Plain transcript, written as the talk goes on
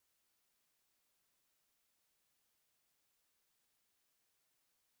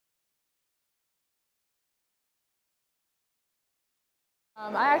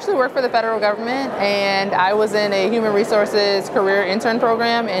I actually work for the federal government, and I was in a human resources career intern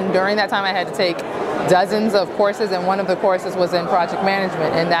program, and during that time I had to take dozens of courses, and one of the courses was in project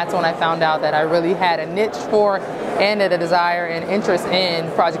management, and that's when I found out that I really had a niche for and a desire and interest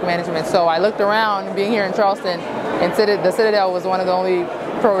in project management. So I looked around, being here in Charleston, and the Citadel was one of the only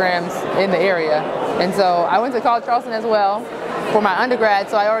programs in the area, and so I went to College Charleston as well for my undergrad,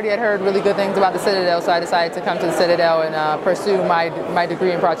 so I already had heard really good things about the Citadel, so I decided to come to the Citadel and pursue my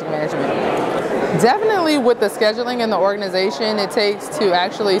degree in project management. Definitely with the scheduling and the organization it takes to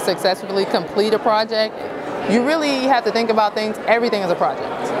actually successfully complete a project, you really have to think about everything as a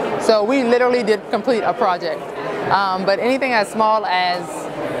project. So we literally did complete a project, but anything as small as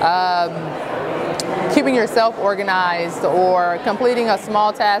keeping yourself organized or completing a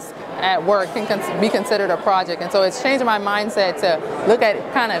small task at work can be considered a project, and so it's changed my mindset to look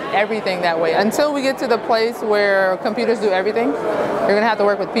at kind of everything that way. Until we get to the place where computers do everything, you're going to have to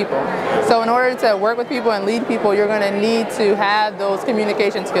work with people. So in order to work with people and lead people, you're going to need to have those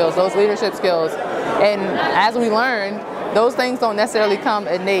communication skills, those leadership skills, and as we learn, those things don't necessarily come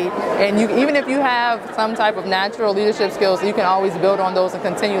innate, and even if you have some type of natural leadership skills, you can always build on those and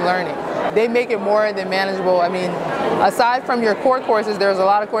continue learning. They make it more than manageable. I mean, aside from your core courses, there's a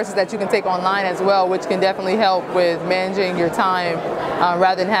lot of courses that you can take online as well, which can definitely help with managing your time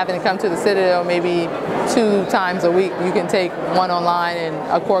rather than having to come to the Citadel maybe 2 times a week. You can take one online and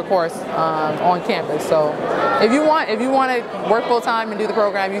a core course on campus. So if you want to work full time and do the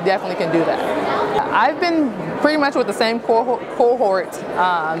program, you definitely can do that. I've been pretty much with the same cohort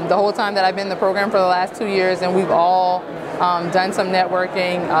the whole time that I've been in the program for the last 2 years, and we've all done some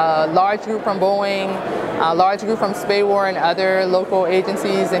networking. A large group from Boeing, a large group from SPAWAR and other local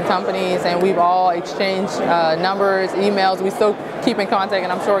agencies and companies, and we've all exchanged numbers, emails. We still keep in contact,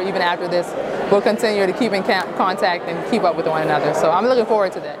 and I'm sure even after this we'll continue to keep in contact and keep up with one another. So I'm looking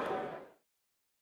forward to that.